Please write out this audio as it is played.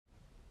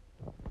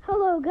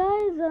Hello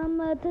guys,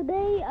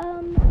 today,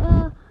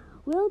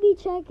 we'll be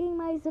checking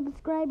my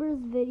subscribers'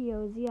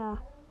 videos. Yeah,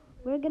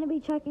 we're gonna be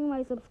checking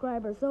my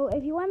subscribers. So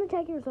if you want to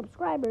check your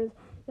subscribers,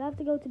 you have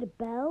to go to the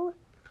bell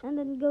and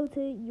then go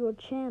to your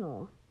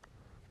channel.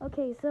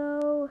 Okay,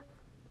 so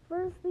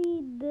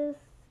firstly, this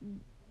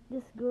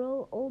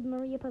girl, Old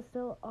Maria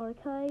Pastel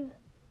Archive.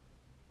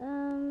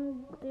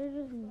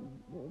 There's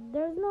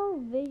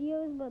no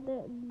videos, but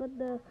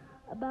the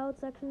about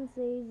section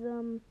says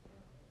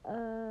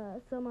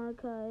some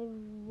archive,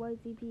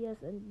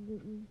 YCPS,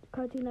 and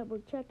Cartoon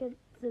Network check it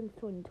since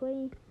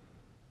 2020.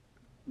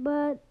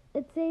 But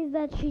it says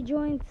that she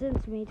joined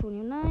since May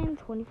 29,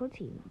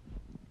 2014.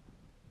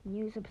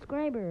 New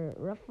subscriber,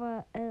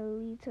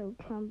 Rafaelito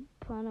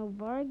Campano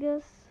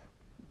Vargas.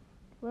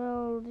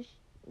 Well,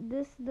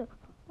 this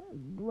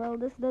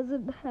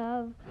doesn't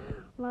have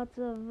lots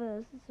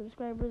of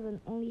subscribers and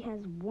only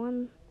has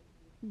one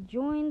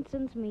joined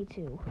since May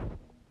 2.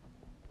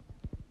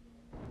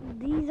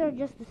 These are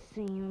just the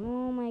same.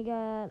 Oh my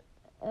god.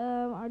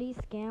 Are these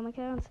scam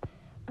accounts?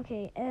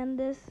 Okay, and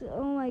this,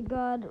 oh my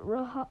god,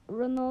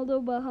 Ronaldo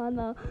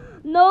Bahana.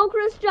 No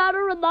Cristiano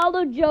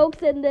Ronaldo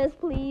jokes in this,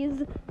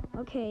 please.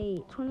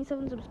 Okay,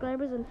 27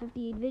 subscribers and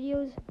 58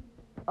 videos.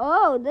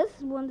 Oh,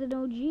 this one's an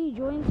OG,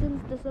 joined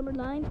since December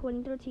 9,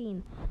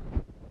 2013.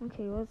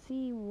 Okay, let's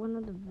see one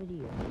of the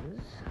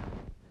videos.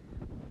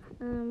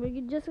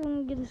 We're just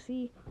gonna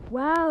see.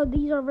 Wow,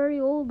 these are very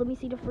old. Let me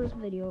see the first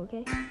video,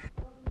 okay?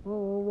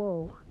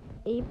 Whoa.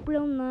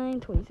 April 9,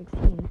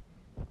 2016.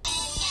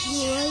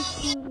 July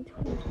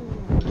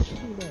 2021. Let's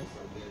see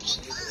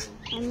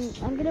this.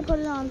 I'm gonna put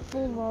it on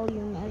full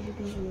volume, as you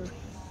can hear.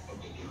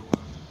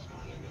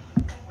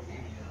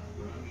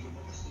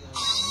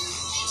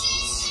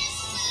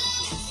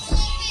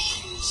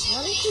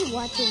 What is he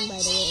watching,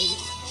 by the way?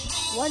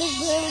 What is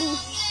Brandon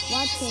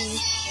watching?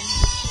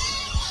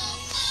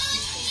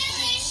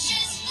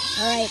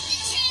 Alright.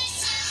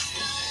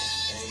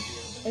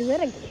 Is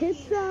it a kid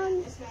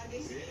song?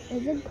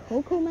 Is it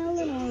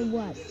Cocomelon or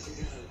what?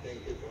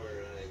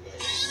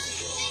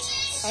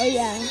 Oh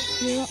yeah,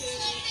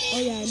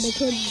 the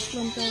kids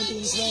from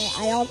Philippines, where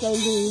I also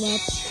grew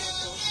up.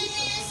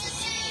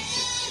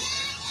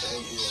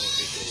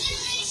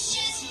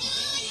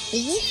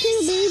 Is this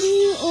still baby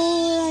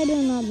or I do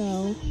not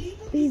know?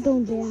 Please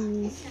don't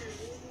ban me.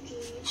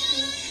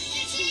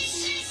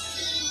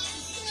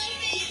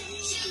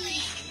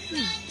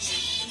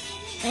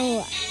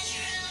 Oh,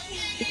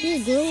 is she a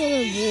girl or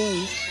a boy?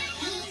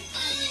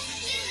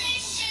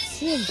 Is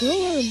she a girl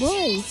or a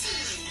boy?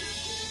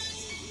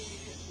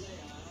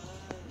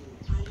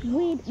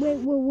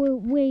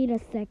 Wait a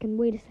second.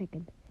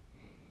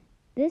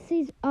 This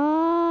is,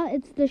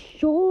 it's the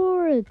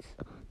shorts.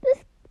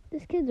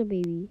 This kid's a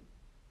baby.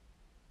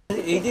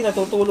 AD,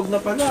 natutulog na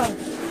pala.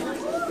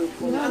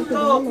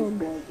 Inaantok.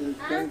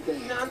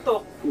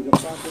 Inaantok.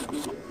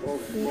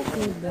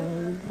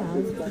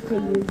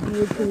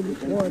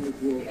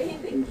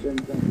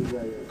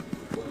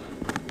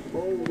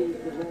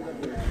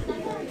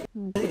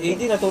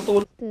 AD,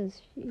 natutulog.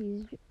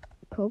 She's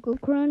Coco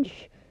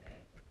Crunch.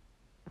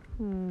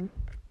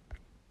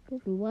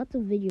 There's lots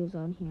of videos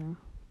on here.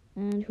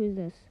 And who's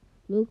this?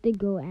 Luke the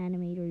Go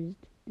Animators.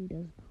 Who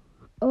does?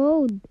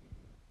 Oh.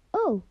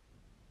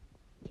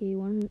 Okay,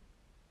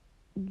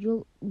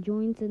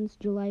 joined since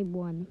July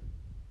 1.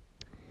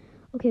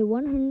 Okay,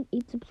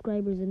 108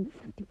 subscribers and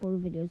 54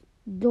 videos.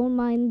 Don't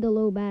mind the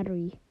low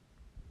battery.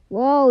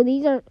 Whoa,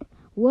 these are...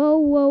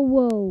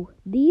 Whoa.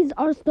 These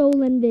are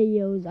stolen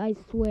videos, I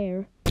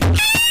swear.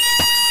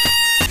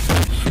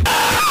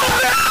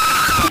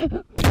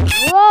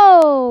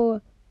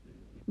 Whoa!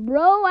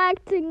 Bro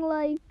acting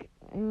like...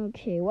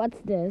 Okay, what's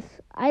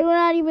this? I do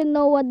not even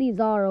know what these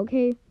are,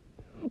 okay?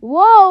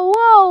 Whoa!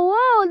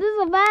 This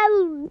is a bad...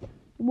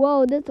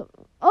 Whoa, this...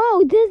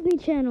 Oh, Disney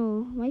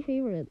Channel. My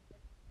favorite.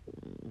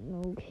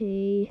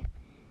 Okay.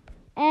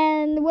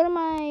 And what are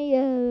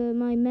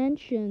my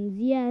mentions?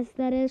 Yes,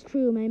 that is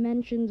true. My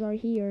mentions are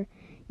here.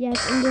 Yes,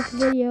 in this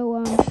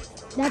video,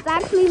 that's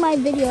actually my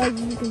video, as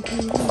you can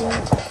see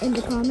here in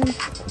the comments.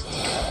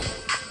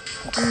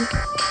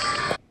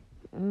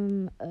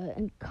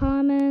 In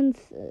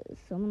comments,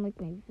 someone like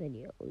my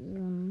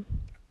videos.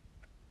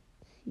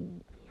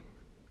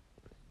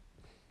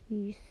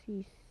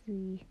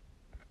 See.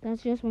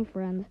 That's just my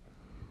friend.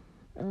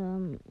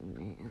 Man,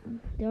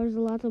 there's a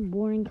lot of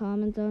boring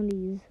comments on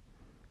these.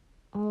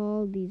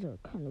 All these are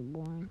kind of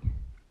boring.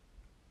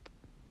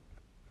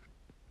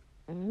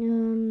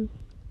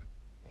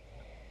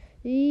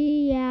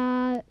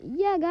 Yeah,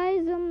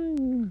 guys.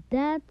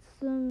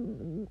 That's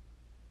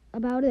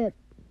about it.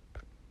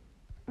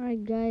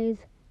 Alright, guys.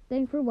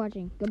 Thanks for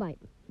watching. Goodbye.